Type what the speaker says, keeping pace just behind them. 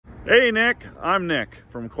Hey Nick, I'm Nick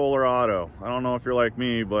from Kohler Auto. I don't know if you're like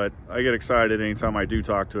me, but I get excited anytime I do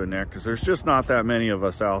talk to a Nick because there's just not that many of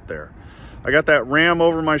us out there. I got that Ram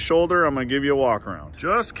over my shoulder. I'm gonna give you a walk around.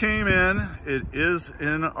 Just came in. It is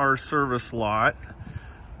in our service lot.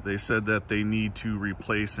 They said that they need to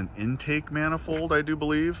replace an intake manifold, I do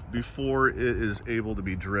believe, before it is able to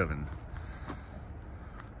be driven.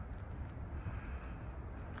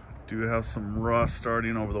 Do have some rust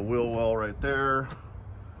starting over the wheel well right there.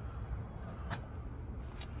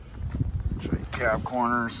 Show you cab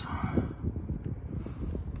corners.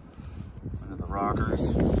 Under the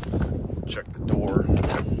rockers. Check the door.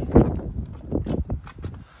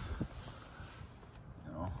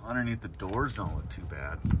 You know, underneath the doors don't look too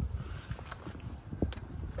bad.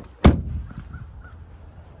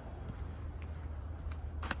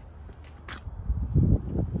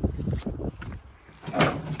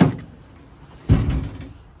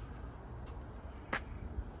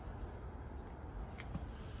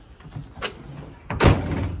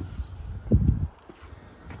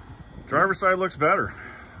 Driver's side looks better.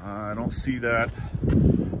 I don't see that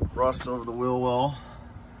rust over the wheel well.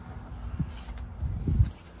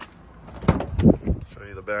 Show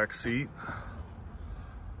you the back seat.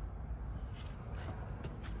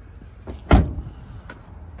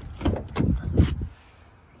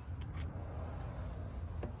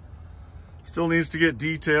 Still needs to get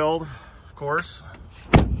detailed, of course.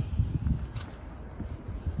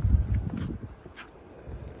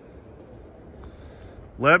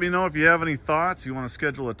 Let me know if you have any thoughts. You want to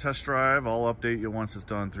schedule a test drive, I'll update you once it's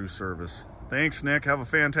done through service. Thanks, Nick. Have a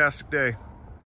fantastic day.